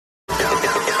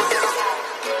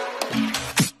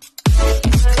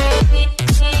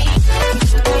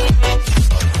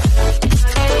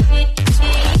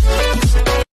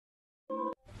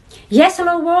Yes,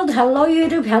 hello world, hello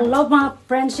YouTube, hello mga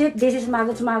friendship. This is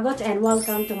Mhagotz and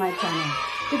welcome to my channel.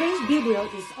 Today's video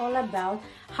is all about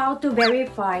how to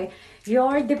verify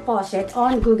your deposit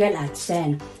on Google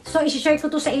Adsense. So, isi-share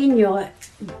ko to sa inyo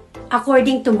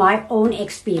according to my own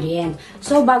experience.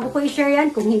 So, bago ko i-share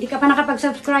yan, kung hindi ka pa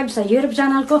nakapag-subscribe sa YouTube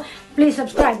channel ko, please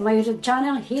subscribe my YouTube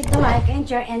channel, hit the like and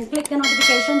share, and click the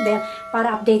notification bell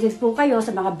para updated po kayo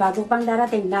sa mga bago pang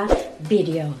darating na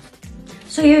video.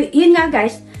 So, yun nga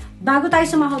guys, bago tayo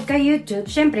sumahod kay YouTube,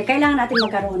 syempre, kailangan natin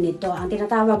magkaroon nito, ang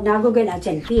tinatawag na Google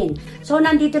Adsense PIN. So,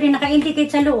 nandito rin naka-indicate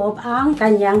sa loob ang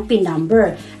kanyang PIN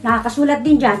number. Nakakasulat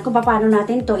din dyan kung paano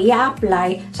natin to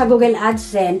i-apply sa Google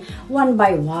Adsense one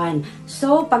by one.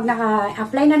 So, pag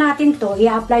naka-apply na natin to,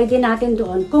 i-apply din natin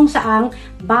doon kung saang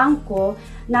bangko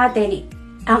natin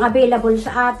ang available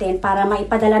sa atin para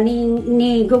maipadala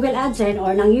ni Google Adsense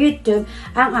or ng YouTube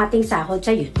ang ating sahod sa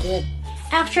YouTube.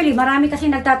 Actually, marami kasi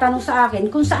nagtatanong sa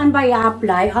akin kung saan ba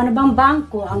i-apply, ano bang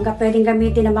bangko ang pwedeng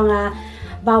gamitin ng mga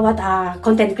bawat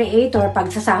content creator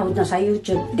pag sasahod na sa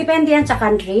YouTube. Depende yan sa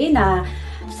country na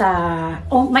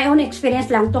my own experience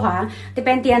lang to ha.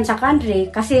 Depende yan sa country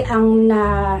kasi ang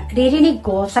naririnig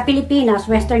ko sa Pilipinas,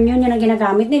 Western Union ang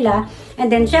ginagamit nila.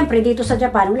 And then syempre dito sa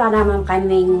Japan, wala naman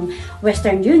kaming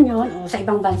Western Union o sa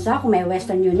ibang bansa kung may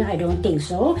Western Union, I don't think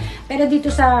so. Pero dito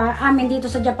sa amin dito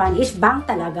sa Japan is bank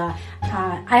talaga.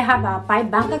 I have a 5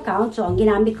 bank account, so ang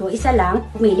ginamit ko isa lang,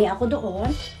 pumili ako doon.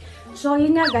 So,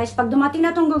 yun nga guys, pag dumating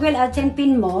na tong Google Adsense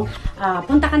PIN mo,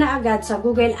 punta ka na agad sa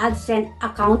Google Adsense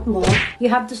account mo.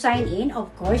 You have to sign in, of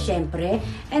course, syempre.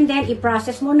 And then,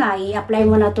 i-process mo na, i-apply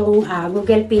mo na tong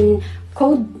Google PIN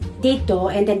code dito.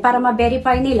 And then, para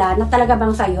ma-verify nila na talaga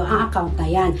bang sa'yo ang account na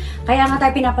yan. Kaya nga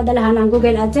tayo pinapadalahan ng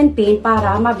Google Adsense PIN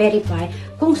para ma-verify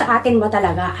kung sa atin ba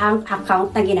talaga ang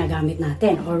account na ginagamit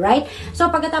natin. Alright?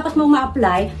 So, pagkatapos mong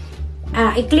ma-apply,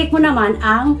 i-click mo naman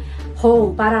ang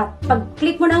home. Para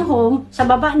pag-click mo ng home, sa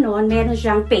baba nun, meron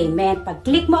siyang payment.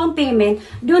 Pag-click mo ang payment,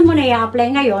 doon mo na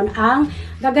i-apply ngayon ang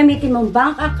gagamitin mong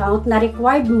bank account na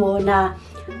required mo na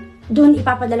doon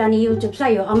ipapadala ni YouTube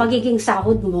sa'yo ang magiging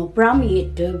sahod mo from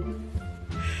YouTube.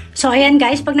 So, ayan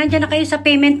guys, pag nandiyan na kayo sa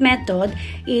payment method,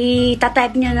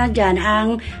 itatype nyo na dyan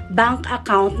ang bank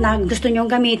account na gusto nyong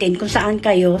gamitin kung saan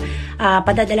kayo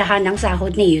padadalahan ng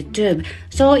sahod ni YouTube.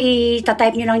 So,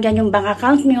 itatype nyo lang dyan yung bank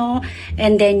account nyo,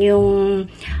 and then yung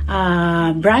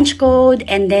branch code,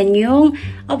 and then yung,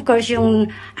 of course, yung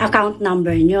account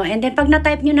number nyo. And then, pag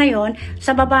na-type nyo na yon,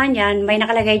 sa baba nyan, may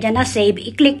nakalagay dyan na save,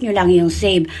 i-click nyo lang yung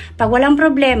save. Pag walang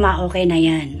problema, okay na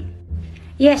yan.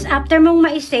 Yes, after mong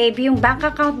ma-save yung bank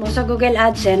account mo sa Google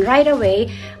Adsense, right away,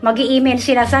 mag-i-email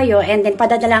sila sa'yo and then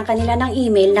padadalang kanila ng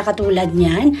email na katulad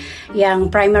niyan, yung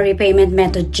primary payment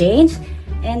method change.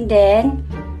 And then,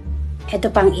 ito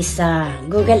pang isa,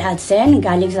 Google Adsense,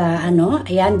 galing sa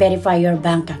ayan, verify your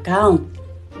bank account.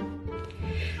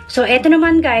 So, ito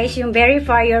naman guys, yung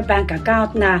verify your bank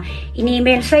account na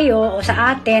in-email sa'yo o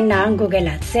sa atin ng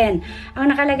Google Adsense.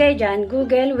 Ang nakalagay dyan,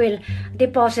 Google will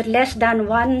deposit less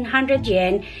than 100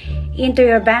 yen into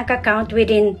your bank account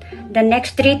within the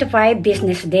next 3 to 5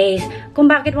 business days.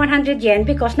 Kung bakit 100 yen?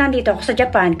 Because nandito ako sa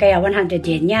Japan, kaya 100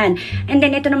 yen yan. And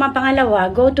then ito naman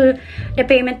pangalawa, go to the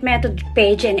payment method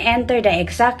page and enter the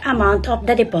exact amount of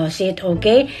the deposit,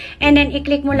 okay? And then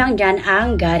i-click mo lang dyan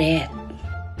ang got it.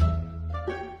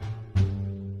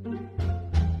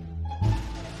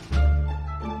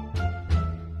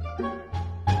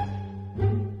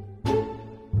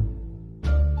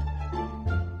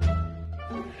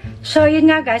 So,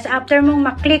 yun nga guys, after mong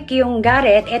maklik yung got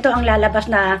it, ito ang lalabas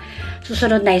na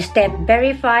susunod na step.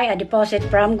 Verify a deposit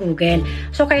from Google.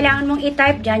 So, kailangan mong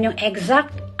i-type dyan yung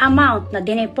exact amount na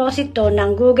dineposito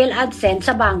ng Google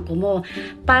Adsense sa bangko mo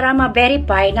para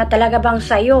ma-verify na talaga bang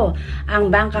sa'yo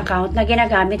ang bank account na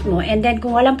ginagamit mo. And then,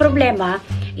 kung walang problema,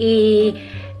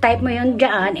 i-type mo yun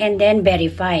dyan and then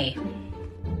verify.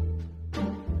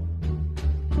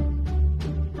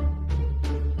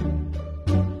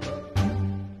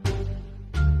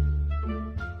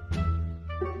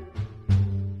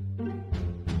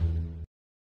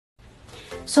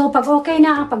 So, pag okay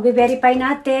na ang pag-verify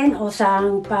natin o sa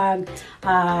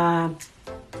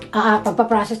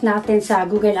pagpaprocess natin sa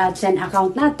Google Adsense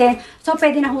account natin, so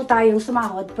pwede na ho tayong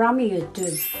sumahod from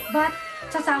YouTube. But,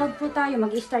 sasahod po tayo,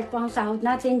 mag-start po ang sahod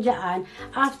natin dyan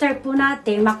after po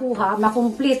natin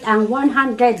makomplete ang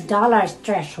 $100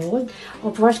 threshold.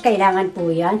 Of course, kailangan po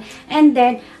yan. And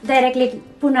then, directly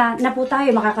po na po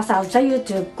tayo makakasahod sa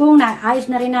YouTube kung naayos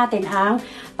na rin natin ang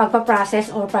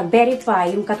pagpaprocess or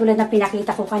pag-verify, yung katulad na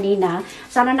pinakita ko kanina.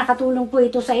 Sana nakatulong po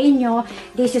ito sa inyo.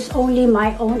 This is only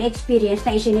my own experience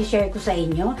na isinishare ko sa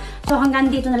inyo. So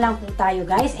hanggang dito na lang po tayo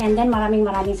guys. And then maraming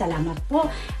salamat po.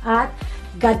 At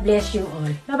God bless you all.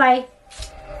 Bye-bye!